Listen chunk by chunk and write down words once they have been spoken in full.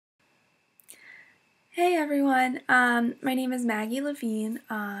Hey everyone, my name is Maggie Levine.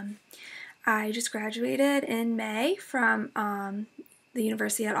 I just graduated in May from the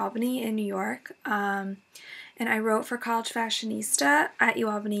University at Albany in New York, and I wrote for CollegeFashionista at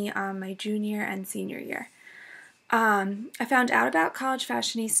UAlbany my junior and senior year. I found out about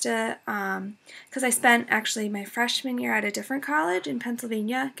CollegeFashionista because I spent actually my freshman year at a different college in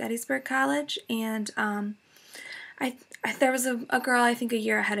Pennsylvania, Gettysburg College, and there was a girl I think a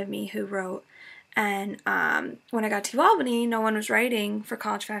year ahead of me who wrote. And when I got to UAlbany, no one was writing for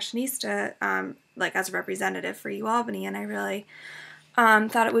CollegeFashionista, like as a representative for UAlbany, and I really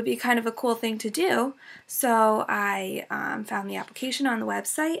thought it would be kind of a cool thing to do. So I found the application on the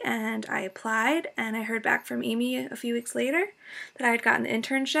website, and I applied, and I heard back from Amy a few weeks later that I had gotten the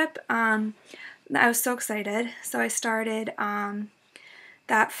internship. I was so excited, so I started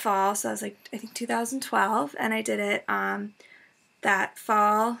that fall, so I was like, I think 2012, and I did it that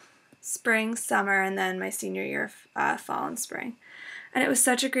fall, spring, summer, and then my senior year, fall and spring. And it was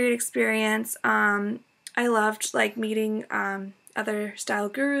such a great experience. I loved like meeting other style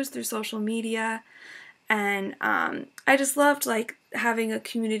gurus through social media, and I just loved like having a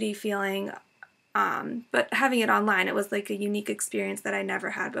community feeling, but having it online, it was like a unique experience that I never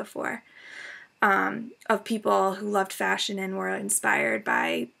had before, of people who loved fashion and were inspired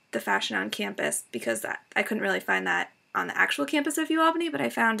by the fashion on campus, because I couldn't really find that on the actual campus of UAlbany, but I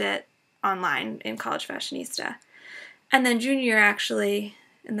found it online in CollegeFashionista. And then junior year actually,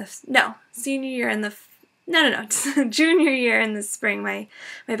 junior year in the spring, my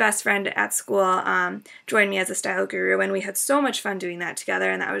best friend at school joined me as a style guru, and we had so much fun doing that together,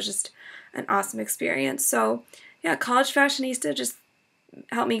 and that was just an awesome experience. So yeah, CollegeFashionista just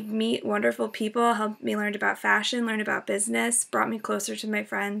helped me meet wonderful people, helped me learn about fashion, learn about business, brought me closer to my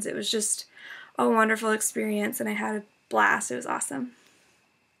friends. It was just a wonderful experience, and I had a blast. It was awesome.